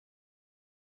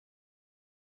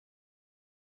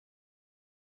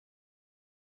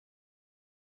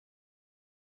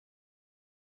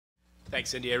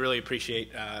Thanks, Cindy. I really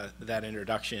appreciate that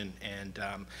introduction, and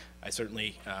I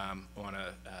certainly want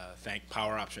to thank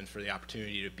Power Options for the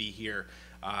opportunity to be here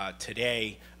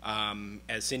today.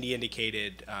 As Cindy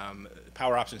indicated,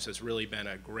 Power Options has really been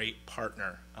a great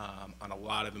partner on a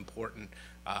lot of important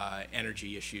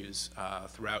energy issues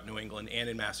throughout New England and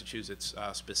in Massachusetts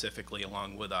specifically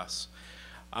along with us.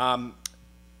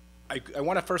 I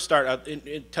want to first start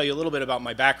and tell you a little bit about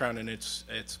my background, and it's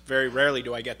very rarely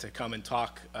do I get to come and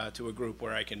talk to a group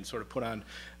where I can sort of put on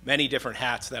many different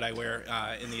hats that I wear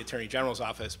in the Attorney General's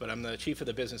office, but I'm the chief of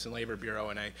the Business and Labor Bureau,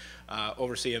 and I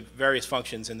oversee various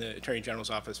functions in the Attorney General's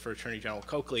office for Attorney General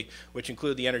Coakley, which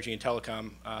include the Energy and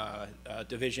Telecom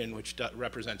division, which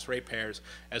represents ratepayers,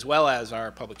 as well as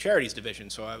our Public Charities division.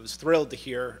 So I was thrilled to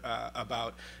hear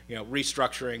about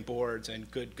restructuring boards and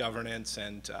good governance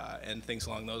and things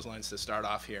along those lines to start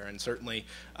off here. And certainly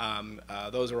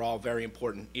those are all very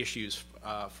important issues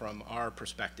from our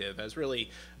perspective as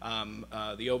really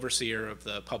the overseer of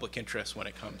the public interest when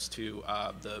it comes to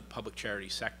the public charity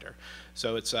sector.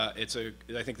 So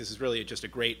I think this is really just a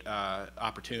great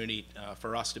opportunity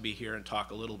for us to be here and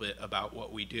talk a little bit about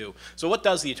what we do. So what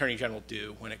does the Attorney General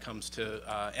do when it comes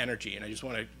to energy? And I just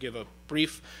want to give a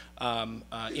brief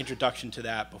introduction to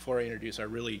that before I introduce our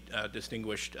really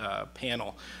distinguished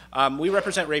panel. We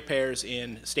represent ratepayers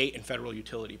in state and federal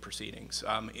utility proceedings.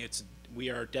 We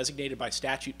are designated by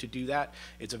statute to do that.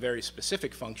 It's a very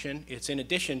specific function. It's in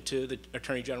addition to the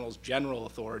Attorney General's general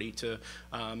authority to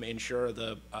ensure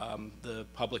the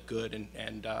public good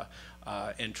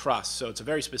and trust. So it's a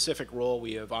very specific role.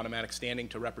 We have automatic standing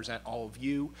to represent all of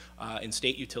you in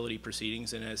state utility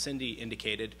proceedings. And as Cindy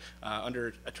indicated,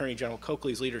 under Attorney General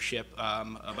Coakley's leadership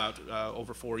about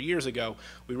over 4 years ago,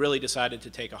 we really decided to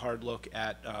take a hard look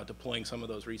at deploying some of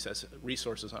those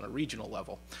resources on a regional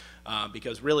level.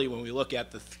 Because really when we look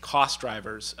at the cost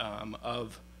drivers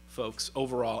of folks'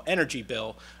 overall energy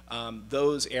bill,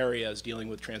 those areas dealing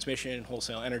with transmission and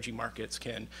wholesale energy markets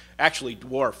can actually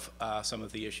dwarf some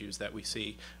of the issues that we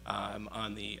see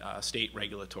on the state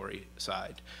regulatory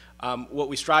side. What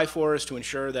we strive for is to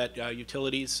ensure that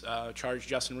utilities charge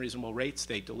just and reasonable rates,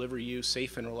 they deliver you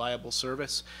safe and reliable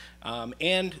service,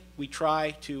 and we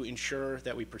try to ensure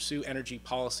that we pursue energy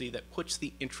policy that puts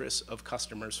the interests of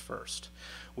customers first.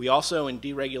 We also, in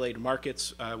deregulated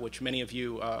markets, which many of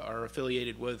you are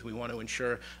affiliated with, we want to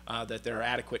ensure that there are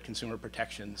adequate consumer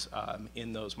protections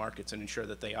in those markets and ensure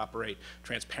that they operate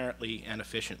transparently and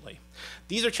efficiently.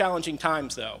 These are challenging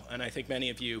times, though, and I think many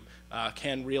of you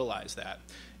can realize that.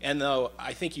 And though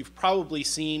I think you've probably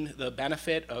seen the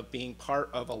benefit of being part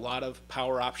of a lot of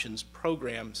Power Options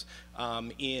programs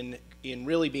in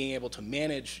really being able to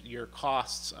manage your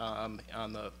costs on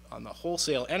the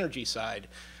wholesale energy side,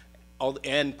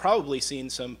 and probably seen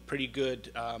some pretty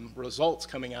good results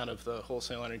coming out of the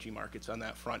wholesale energy markets on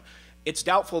that front. It's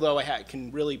doubtful, though, I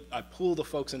can really pool the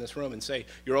folks in this room and say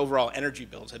your overall energy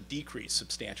bills have decreased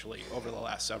substantially over the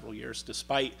last several years,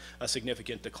 despite a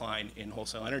significant decline in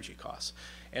wholesale energy costs.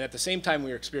 And at the same time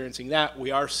we're experiencing that,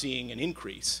 we are seeing an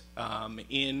increase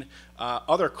in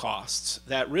other costs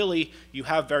that really you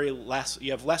have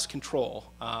less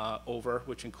control over,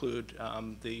 which include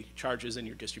the charges in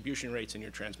your distribution rates and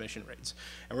your transmission rates.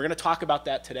 And we're going to talk about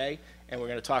that today, and we're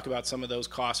going to talk about some of those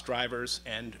cost drivers,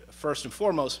 and first and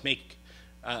foremost make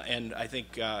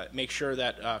sure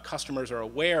that customers are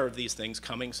aware of these things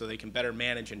coming so they can better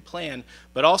manage and plan,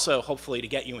 but also hopefully to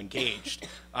get you engaged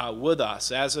with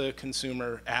us as a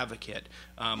consumer advocate.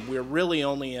 We're really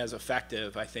only as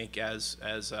effective, I think, as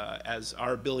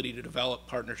our ability to develop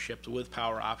partnerships with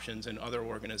Power Options and other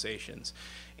organizations.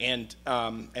 And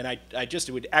I just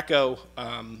would echo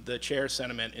the chair's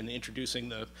sentiment in introducing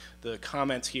the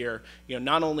comments here.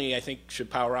 Not only I think should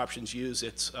Power Options use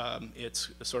its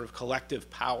sort of collective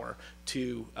power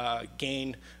to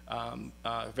gain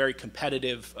very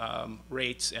competitive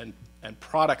rates and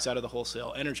products out of the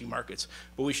wholesale energy markets,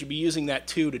 but we should be using that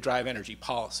too to drive energy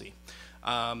policy.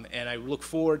 And I look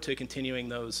forward to continuing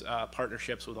those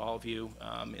partnerships with all of you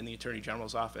in the Attorney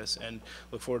General's office, and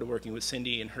look forward to working with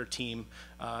Cindy and her team,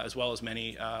 as well as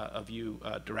many of you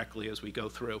directly as we go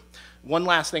through. One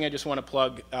last thing I just want to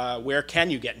plug, where can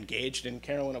you get engaged? And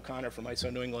Carolyn O'Connor from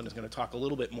ISO New England is going to talk a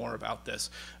little bit more about this.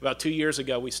 About 2 years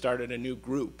ago, we started a new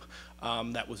group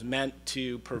that was meant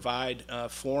to provide a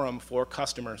forum for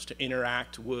customers to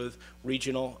interact with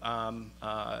regional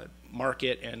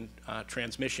market and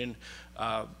transmission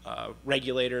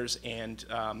regulators and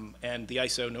the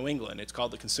ISO New England. It's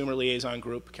called the Consumer Liaison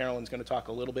Group. Carolyn's going to talk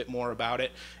a little bit more about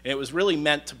it. And it was really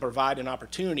meant to provide an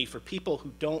opportunity for people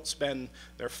who don't spend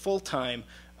their full time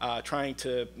trying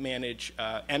to manage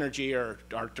energy or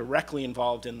are directly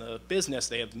involved in the business.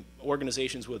 They have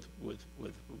organizations with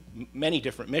many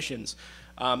different missions,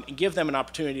 and give them an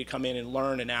opportunity to come in and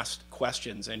learn and ask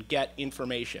questions and get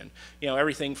information. You know,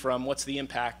 everything from what's the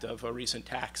impact of a recent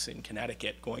tax in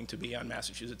Connecticut going to be on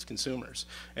Massachusetts consumers,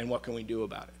 and what can we do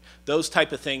about it. Those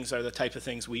type of things are the type of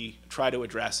things we try to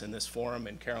address in this forum,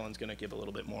 and Carolyn's going to give a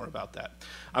little bit more about that.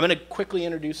 I'm going to quickly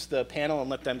introduce the panel and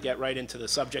let them get right into the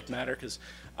subject matter, because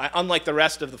unlike the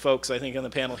rest of the folks I think on the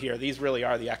panel here, these really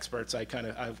are the experts.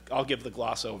 I'll give the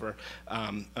gloss over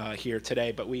here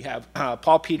today. But we have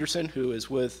Paul Peterson, who is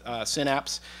with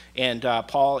Synapse, and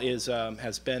Paul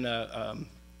has been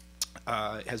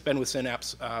with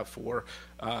Synapse for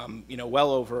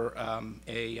well over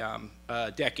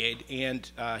a decade,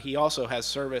 and he also has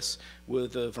service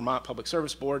with the Vermont Public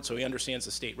Service Board, so he understands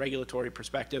the state regulatory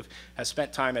perspective, has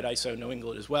spent time at ISO New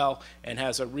England as well, and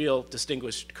has a real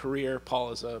distinguished career.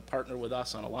 Paul is a partner with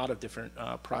us on a lot of different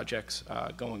projects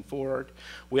going forward.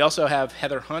 We also have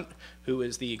Heather Hunt, who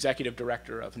is the executive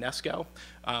director of NESCO,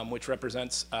 which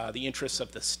represents the interests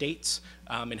of the states,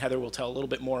 and Heather will tell a little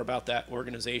bit more about that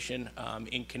organization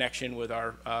in connection with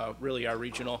our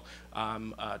regional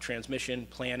transmission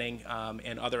planning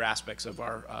and other aspects of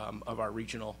our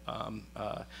regional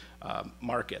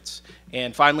markets.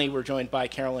 And finally, we're joined by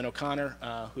Carolyn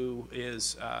O'Connor, who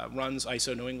runs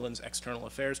ISO New England's External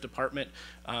Affairs Department,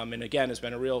 and again has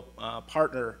been a real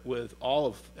partner with all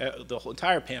of the whole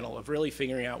entire panel of really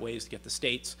figuring out ways to get the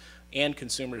states and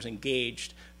consumers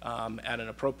engaged at an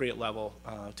appropriate level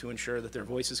to ensure that their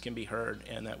voices can be heard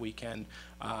and that we can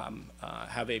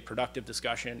have a productive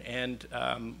discussion and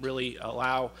really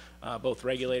allow both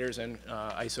regulators and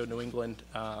ISO New England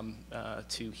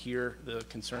to hear the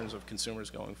concerns of consumers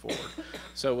going forward.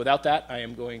 So without that, I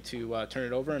am going to turn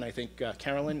it over, and I think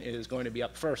Carolyn is going to be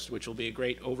up first, which will be a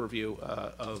great overview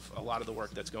of a lot of the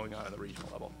work that's going on at the regional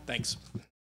level. Thanks.